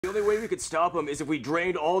The only way we could stop him is if we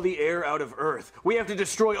drained all the air out of Earth. We have to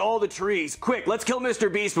destroy all the trees. Quick, let's kill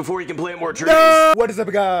Mr. Beast before he can plant more trees. No! What is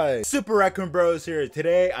up, guys? Super Raccoon Bros here.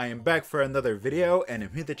 Today, I am back for another video, and I'm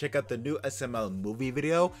here to check out the new SML movie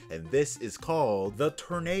video, and this is called The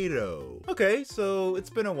Tornado. Okay, so it's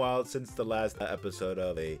been a while since the last episode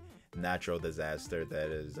of a natural disaster that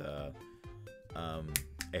is,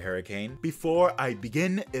 a hurricane. Before I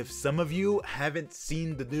begin, if some of you haven't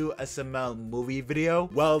seen the new SML movie video,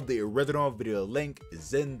 well, the original video link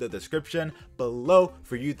is in the description below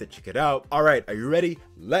for you to check it out. All right, are you ready?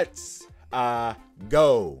 Let's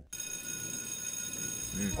go.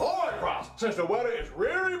 Alright, class, since the weather is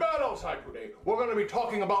really bad outside today, we're going to be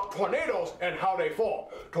talking about tornadoes and how they form.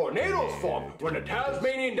 Tornadoes form when the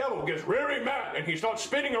Tasmanian devil gets really mad and he starts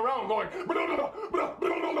spinning around going blah, blah, blah, blah,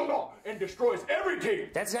 blah, blah, and destroys everything.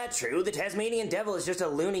 That's not true. The Tasmanian devil is just a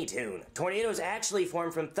Looney Tune. Tornadoes actually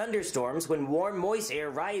form from thunderstorms when warm, moist air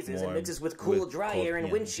rises and mixes with cool, dry air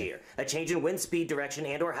and wind shear, a change in wind speed, direction,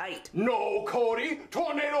 and or height. No, Cody,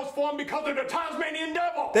 tornadoes form because of the Tasmanian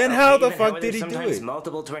devil. Then how the fuck did he do it?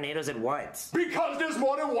 Multiple tornadoes at once. Because there's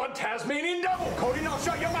more than one Tasmanian devil. Cody, now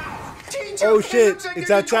shut your mouth. Teacher, oh shit, it looks like it's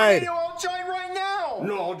there's outside. A tornado outside right now.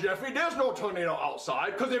 No, Jeffy, there's no tornado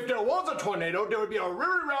outside, because if there was a tornado, there would be a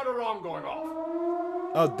really loud alarm going off.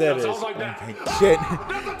 Oh, there it is. Sounds like that. Okay. Shit.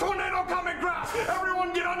 There's a tornado coming, grass.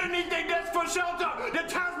 Everyone get underneath their desk for shelter. The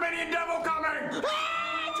Tasmanian devil coming.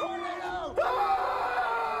 Ah, tornado! Ah!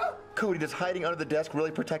 Cody, does hiding under the desk really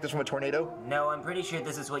protect us from a tornado? No, I'm pretty sure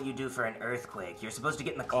this is what you do for an earthquake. You're supposed to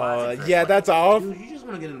get in the closet. Yeah, that's off. Dude, you just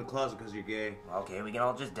want to get in the closet because you're gay. Okay, we can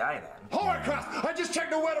all just die then. Alright, class, I just checked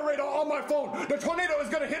the weather radar on my phone. The tornado is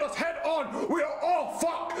gonna hit us head on. We are all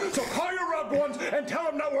fucked. So call your loved ones and tell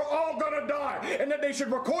them that we're all gonna die. And that they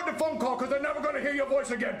should record the phone call because they're never gonna hear your voice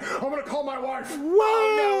again. I'm gonna call my wife. What?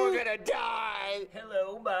 Oh, no, we're gonna die.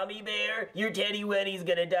 Hello, Mommy Bear. Your Teddy Weddy's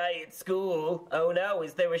gonna die at school. Oh no,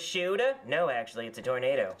 is there a shooter? No, actually, it's a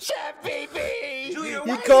tornado. Chef Pee-Pee! Junior, He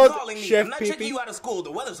why are called you calling me? Chef I'm not Pee-Pee. checking you out of school.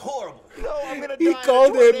 The weather's horrible. No, I'm gonna die. He in a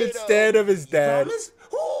called him tornado. instead of his dad. Promise?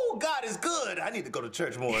 Oh, God is good. I need to go to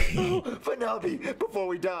church more. Penelope, before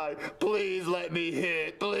we die, please let me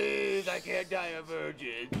hit. Please, I can't die a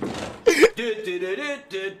virgin.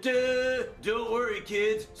 Don't worry,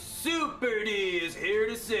 kids. Super D is here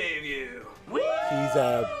to save you. He's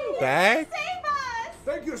back.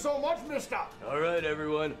 Thank you so much, mister. All right,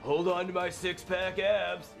 everyone, hold on to my six-pack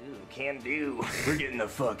abs. Ooh, can do. We're getting the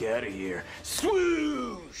fuck out of here.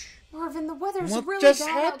 Swoosh! Marvin, the weather's What really just bad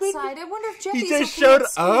happened? outside. I wonder if Jeffy's He just okay showed at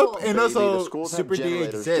school. up, and Baby, the also schools have Super D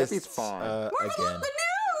generators. Jeffy's exists fine. Marvin, again. look, the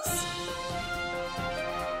news!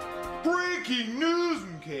 Breaking news,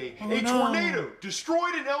 MK. A tornado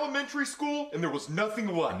destroyed an elementary school, and there was nothing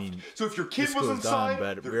left. I mean, so if your The kid was school's inside,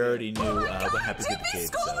 gone, but they're we already knew what happened to the Jeffy's kids.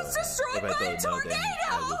 school So was destroyed if I by a don't know, then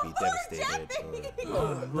I would be tornado!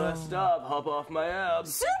 devastated. Last stop, hop off my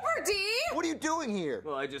abs. Super D! What are you doing here?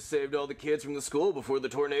 Well, I just saved all the kids from the school before the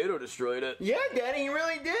tornado destroyed it. Yeah, Daddy, you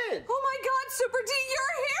really did. Oh my god, Super D,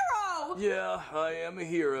 you're a hero! Yeah, I am a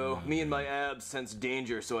hero. Me and my abs sensed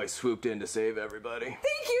danger, so I swooped in to save everybody.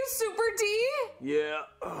 Thank you, Super D! Yeah.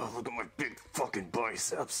 Oh, look at my big fucking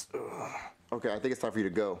biceps. Ugh. Okay, I think it's time for you to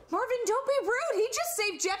go. Marvin, don't be rude. He just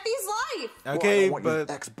saved Jeffy's life. Okay, well, I don't want but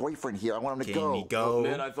your ex-boyfriend here. I want him to can go. we go?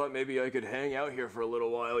 Man, I thought maybe I could hang out here for a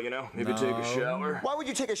little while, you know? Maybe take a shower. Why would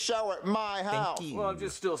you take a shower at my house? Thank you. Well, I'm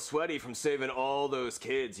just still sweaty from saving all those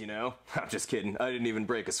kids, you know? I'm just kidding. I didn't even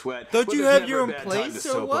break a sweat. Don't But you there's have never your a own bad time place to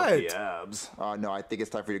or soap up what? the abs. No, I think it's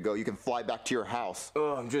time for you to go. You can fly back to your house.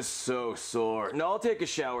 Oh, I'm just so sore. No, I'll take a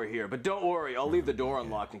shower here, but don't worry. I'll leave the door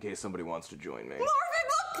unlocked in case somebody wants to join me. Marvin,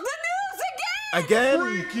 look, the news again! Again?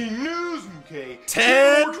 Breaking news, MK.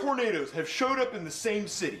 10? 2 more tornadoes have showed up in the same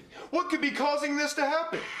city. What could be causing this to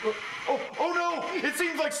happen? Oh no! It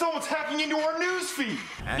seems like someone's hacking into our news feed.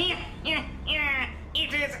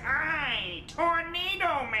 It is I,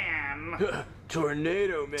 Tornado Man.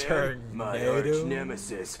 Tornado Man, my Tornado? arch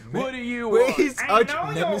nemesis. What do you Wait, want? he's I arch know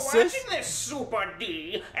you're nemesis? watching this, Super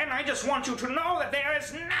D, and I just want you to know that there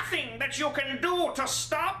is nothing that you can do to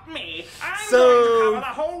stop me. I'm So, going to cover the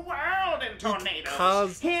whole world in tornadoes.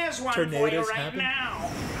 caused Here's one for you tornadoes right happen? now.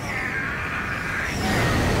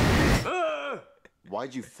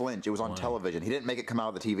 Why'd you flinch? It was on television. He didn't make it come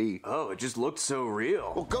out of the TV. Oh, it just looked so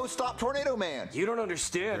real. Well, go stop Tornado Man. You don't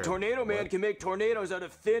understand. Tornado Man can make tornadoes out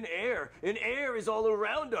of thin air, and air is all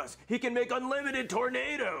around us. He can make unlimited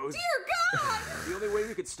tornadoes. Dear God! The only way we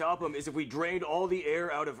we could stop him is if we drained all the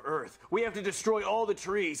air out of Earth. We have to destroy all the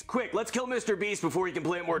trees. Quick, let's kill Mr. Beast before he can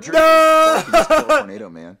plant more trees. No! Just kill Tornado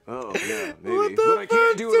Man. Oh, yeah, maybe. What the But I can't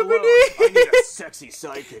fuck, do it alone. Tiffany? I need a sexy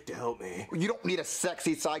sidekick to help me. You don't need a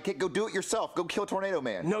sexy sidekick. Go do it yourself. Go kill Tornado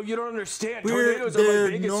Man. No, you don't understand. We're Tornadoes are they're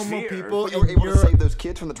my biggest normal fear. people. But you were able to save those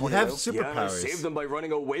kids from the You tornado. have Yeah, I superpowers. saved them by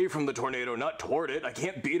running away from the tornado, not toward it. I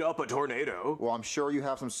can't beat up a tornado. Well, I'm sure you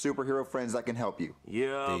have some superhero friends that can help you.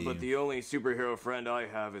 Yeah, but the only superhero friend I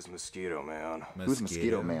have is Mosquito Man. Who's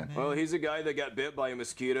Mosquito Man? Well, he's a guy that got bit by a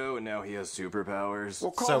mosquito and now he has superpowers.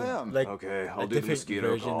 Well, call So, him. like, Okay, I'll a do the different mosquito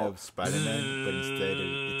version call. of Spider-Man, but instead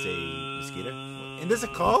it's a mosquito. And there's a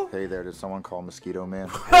call? Hey there, did someone call Mosquito Man?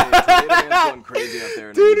 Hey, Tornado Man's going crazy out there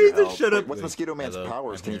and I Dude, need he your just help. shut up. What's Mosquito Man's Hello,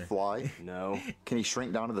 powers? I'm Can he here. fly? No, Can he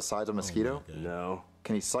shrink down to the size of a mosquito? no.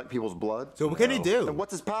 Can he suck people's blood? So what can he And do? what's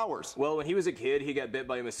his powers? Well, when he was a kid, he got bit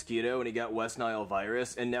by a mosquito and he got West Nile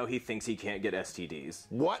virus, and now he thinks he can't get STDs.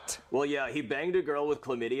 What? Well, yeah, he banged a girl with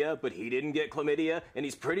chlamydia, but he didn't get chlamydia, and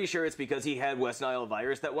he's pretty sure it's because he had West Nile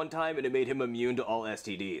virus that one time, and it made him immune to all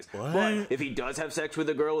STDs. What? But if he does have sex with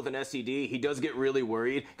a girl with an STD, he does get really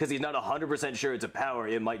worried, because he's not 100% sure it's a power,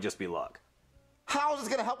 it might just be luck. How is this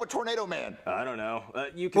gonna help with Tornado Man? I don't know.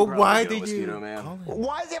 You can But probably why go, did Mosquito you Man. call him?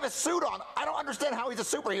 Why does he have a suit on? I don't understand how he's a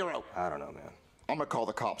superhero. I don't know, man. I'm gonna call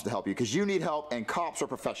the cops to help you because you need help and cops are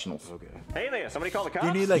professionals. Okay. Hey there, somebody call the cops?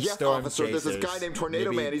 You need like Yes, storm officer, there's this chasers. guy named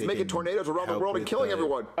Tornado Maybe Man. He's they making can tornadoes around the help world and with killing the-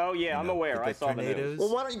 everyone. Oh yeah, I'm aware. with I the saw the news. tornadoes.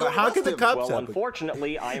 Well, why don't you go But how arrest can the him? cops Well, help?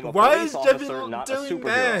 unfortunately, I am a Why police is officer, Jeffy not a doing superhero,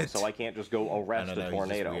 that? so I can't just go arrest I don't know, a he's just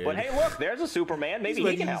tornado. weird. But hey, look, there's a Superman. Maybe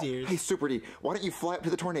he can help. Hey, Super D, why don't you fly up to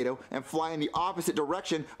the tornado and fly in the opposite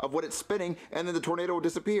direction of what it's spinning, and then the tornado will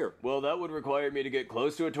disappear? Well, that would require me to get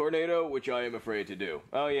close to a tornado, which I am afraid to do.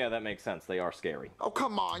 Oh yeah, that makes sense. They are scary. Oh,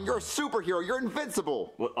 come on, you're a superhero. You're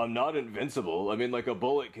invincible. Well, I'm not invincible. I mean, like, a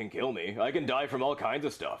bullet can kill me. I can die from all kinds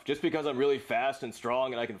of stuff. Just because I'm really fast and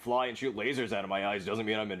strong and I can fly and shoot lasers out of my eyes doesn't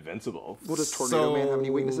mean I'm invincible. Well, does Tornado Man have any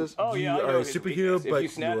weaknesses? Oh, yeah, You I are know a his superhero, weakness. but If you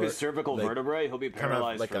snap you his are, cervical like, vertebrae, he'll be kind of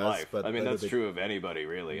paralyzed like for us, life. but I mean, a that's little true of anybody,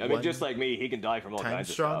 really. I One mean, just like me, he can die from all times kinds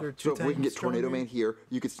of stronger, stuff. So if we can get Tornado stronger. Man here,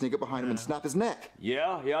 you could sneak up behind him and snap his neck.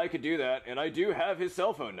 Yeah, I could do that, and I do have his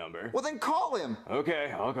cell phone number. Well, then call him.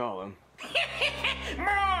 Okay, I'll call him.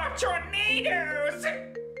 More tornadoes!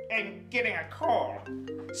 And getting a call.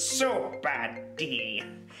 So bad, D.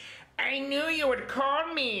 I knew you would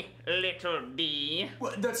call me, little D.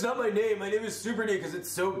 Well, that's not my name. My name is Super D because it's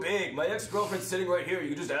so big. My ex-girlfriend's sitting right here. You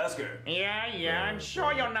can just ask her. Yeah, I'm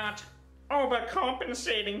sure you're not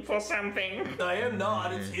overcompensating for something. I am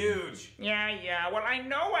not. It's huge. Yeah, well, I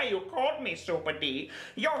know why you called me, Super D.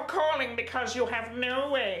 You're calling because you have no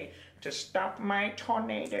way to stop my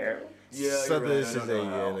tornado. Yeah, So you're right. this I is don't know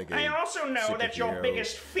how. like I also know that your superhero,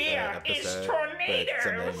 biggest fear is episode,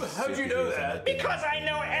 tornadoes. but sometimes How'd you know superheroes are that? not doing Because I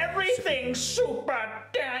know everything, Super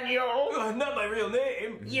Daniel. Not my real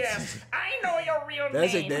name. Yes, I know your real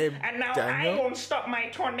That's his name, name, and now Daniel? I won't stop my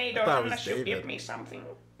tornadoes thought it was unless you David. give me something.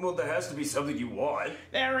 Well, there has to be something you want.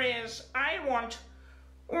 There is. I want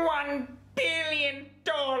 $1 billion,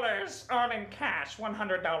 all in cash,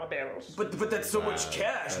 $100 bills. But that's so much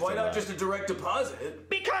cash. that's Why a not lot. just a direct deposit?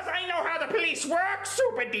 Because I know how the police work,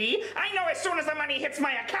 Super D. I know as soon as the money hits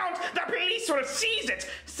my account, the police will seize it.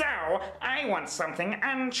 So, I want something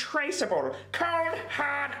untraceable, cold,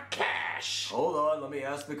 hard cash. Hold on, let me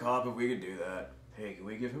ask the cop if we can do that. Hey, can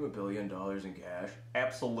we give him $1 billion in cash?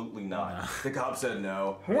 Absolutely not. The cop said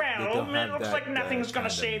no. Well, don't it have looks that, like nothing's gonna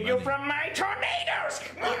kind of save you money. from my tornadoes.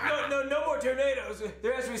 No more tornadoes.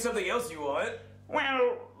 There has to be something else you want.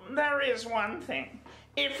 Well, there is one thing.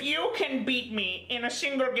 If you can beat me in a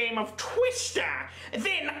single game of Twister,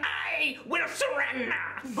 then I will surrender.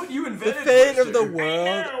 But you The invented fate of the Twister.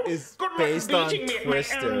 world know. is Good luck based on beating me at my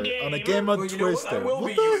Twister. own On a game. game on Well, you know what? Twister. I will What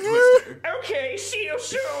beat the you in heck? Twister. Okay, see you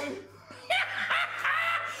soon.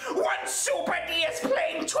 Once Super D is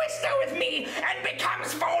playing Twister with me and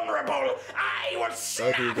becomes vulnerable, I will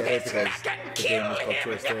snap do you get it his because neck and the kill game is called him.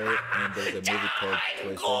 Twister and there's a movie called I'm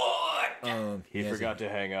Twister? good. He has forgot a- to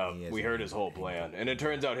hang up. he has We a- heard his whole plan. And it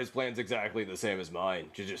turns out his plan's exactly the same as mine.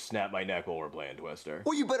 To just snap my neck while we're playing Twister.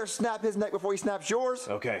 Well, you better snap his neck before he snaps yours.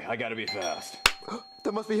 Okay, I gotta be fast.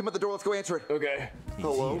 That must be him at the door. Let's go answer it. Okay.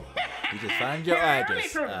 Hello? You just find your Hello,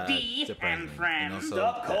 address. little D surprisingly. and friends. also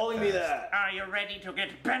Stop calling me that. Are you ready to get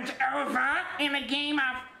bent over in a game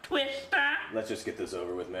of Twister? Let's just get this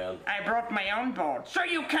over with, man. I brought my own board, so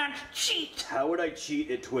you can't cheat. How would I cheat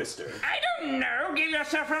at Twister? I don't know. Give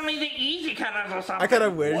yourself only the easy colors or something. I kind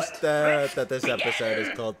of wish What? that this episode is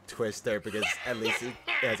called Twister because at least it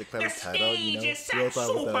has a clever The title, you know. stage is Real thought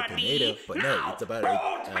with a super tornado, deep. but no, Now, it's about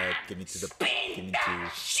roll back, getting to the spin game that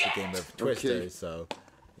of shit. Twister. Okay. So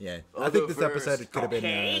Yeah, I'll I think go this episode first. could have been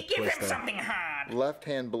Okay, give him Twister. something hard. Left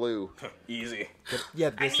hand blue. Easy. Yeah,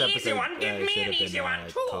 this An easy episode one. Give me should an have easy been one,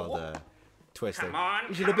 too. called Twister. Come on,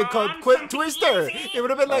 It should have come been called on, something Twister. easy. It would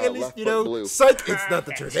have been like at least, left you foot know, blue. psych. It's not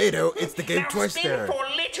the Perfect. tornado. It's the game Now Twister. spin for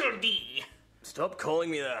little D. Stop calling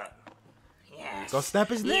me that. Yes. Go snap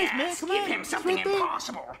his legs, man. Yes, Come give on. him It's something right there.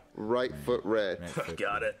 impossible. Right foot red.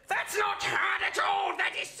 Got it. That's not hard at all.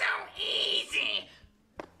 That is so easy.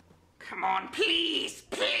 Come on, please,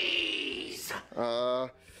 please.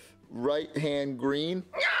 Right hand green.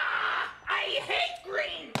 Ah, I hate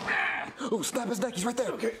green. Oh, snap his neck. He's right there.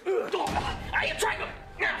 Okay. Are you trying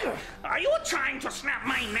to? Are you trying to snap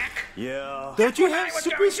my neck? Yeah. Don't you What I have was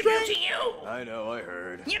super going to do strength? to you? I know, I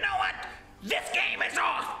heard. You know what? This game is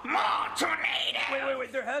off. More tornadoes.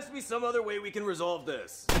 Wait. There has to be some other way we can resolve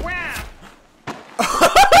this. Well,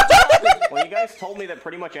 Well, you guys told me that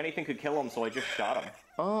pretty much anything could kill him, so I just shot him.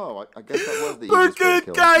 Oh, I guess that was the easiest way to Good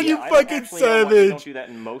kill guy, him. you I don't fucking actually know why they don't savage. do that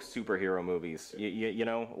in most superhero movies. You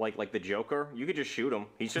know, like the Joker, you could just shoot him.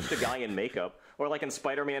 He's just a guy in makeup. Or like in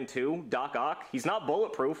Spider-Man 2, Doc Ock, he's not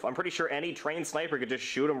bulletproof. I'm pretty sure any trained sniper could just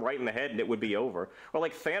shoot him right in the head and it would be over. Or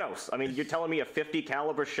like Thanos. I mean, you're telling me a 50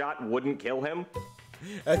 caliber shot wouldn't kill him?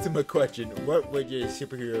 That's my question. What would your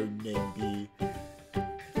superhero name be?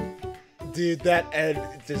 Dude, that end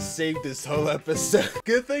just saved this whole episode.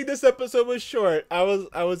 Good thing this episode was short. I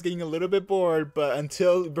was getting a little bit bored, but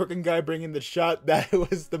until Broken Guy bringing the shot, that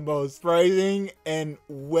was the most surprising and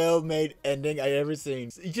well-made ending I ever seen.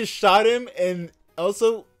 He just shot him, and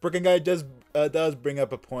also Broken Guy does bring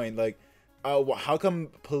up a point, like, how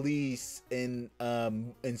come police in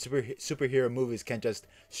superhero movies can't just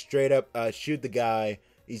straight up shoot the guy?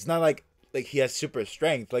 He's not like he has super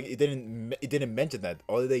strength. Like it didn't mention that.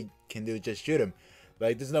 All they can do is just shoot him.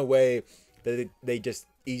 Like there's no way that they just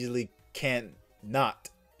easily can't not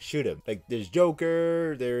shoot him. Like there's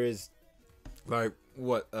Joker, there is like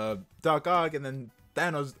what Doc Ock, and then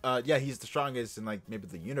Thanos. Yeah, he's the strongest in like maybe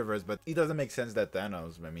the universe, but it doesn't make sense that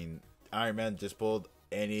Thanos. I mean, Iron Man just pulled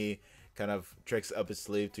any kind of tricks up his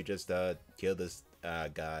sleeve to just kill this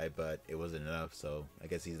guy, but it wasn't enough, so I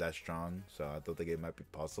guess he's that strong, so I don't think it might be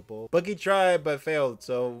possible. Bucky tried but failed,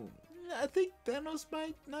 so I think Thanos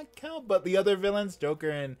might not count, but the other villains, Joker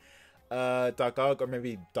and Doc Ock, or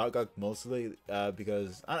maybe Doc Ock mostly,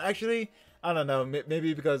 because actually I don't know,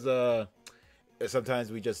 maybe because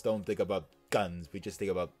sometimes we just don't think about guns, we just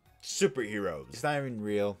think about superheroes. It's not even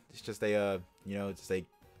real, it's just a you know, it's a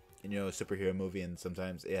superhero movie, and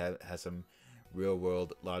sometimes it has some real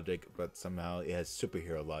world logic, but somehow it has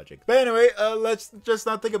superhero logic. But anyway, let's just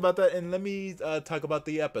not think about that, and let me talk about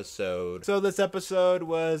the episode. So this episode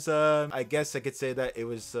was I guess I could say that it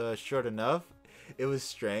was short enough. It was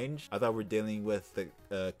strange. I thought we're dealing with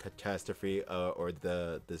the catastrophe or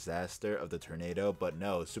the disaster of the tornado, but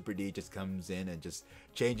no, Super D just comes in and just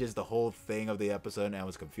changes the whole thing of the episode, and I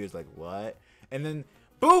was confused, like what? And then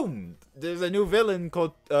boom! There's a new villain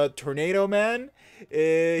called Tornado Man.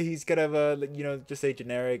 He's kind of you know, just a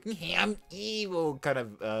generic I'm evil kind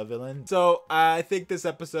of villain. So I think this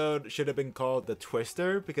episode should have been called the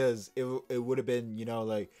Twister, because it would have been, you know,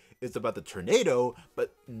 like it's about the tornado,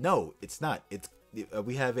 but no, it's not. It's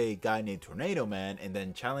we have a guy named Tornado Man, and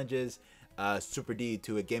then challenges Super D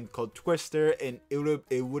to a game called Twister, and it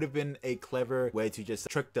would have been a clever way to just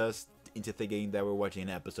trick us into thinking that we're watching an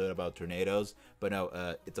episode about tornadoes, but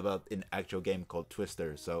no, it's about an actual game called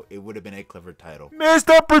Twister, so it would have been a clever title. Missed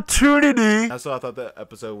opportunity! Also, I thought the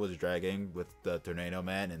episode was dragging with the Tornado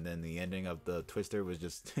Man, and then the ending of the Twister was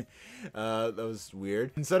just that was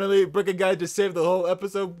weird. And suddenly Broken Guy just saved the whole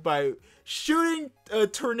episode by shooting a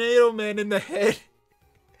Tornado Man in the head.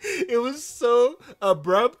 It was so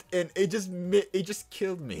abrupt, and it just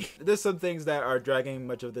killed me. There's some things that are dragging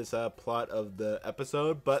much of this plot of the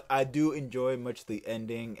episode, but I do enjoy much the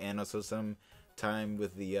ending, and also some time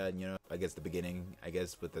with the you know, I guess the beginning, I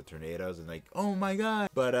guess with the tornadoes, and like, oh my god.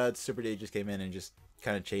 But Super D just came in and just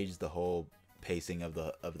kind of changed the whole pacing of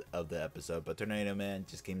the episode. But Tornado Man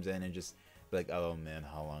just comes in and just like, oh man,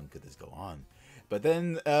 how long could this go on? But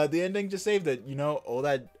then the ending just saved it, you know, all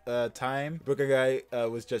that time. Broken Guy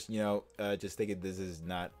was just, you know, just thinking this is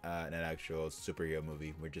not an actual superhero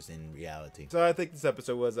movie. We're just in reality. So I think this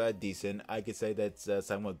episode was decent. I could say that's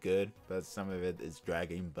somewhat good, but some of it is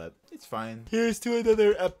dragging, but it's fine. Here's to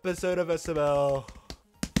another episode of SML.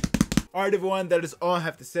 Alright everyone, that is all I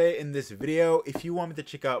have to say in this video. If you want me to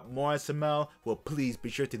check out more SML, well please be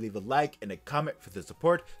sure to leave a like and a comment for the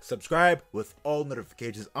support. Subscribe with all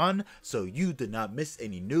notifications on so you do not miss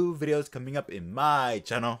any new videos coming up in my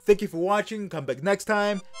channel. Thank you for watching, come back next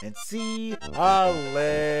time, and see you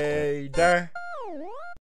later.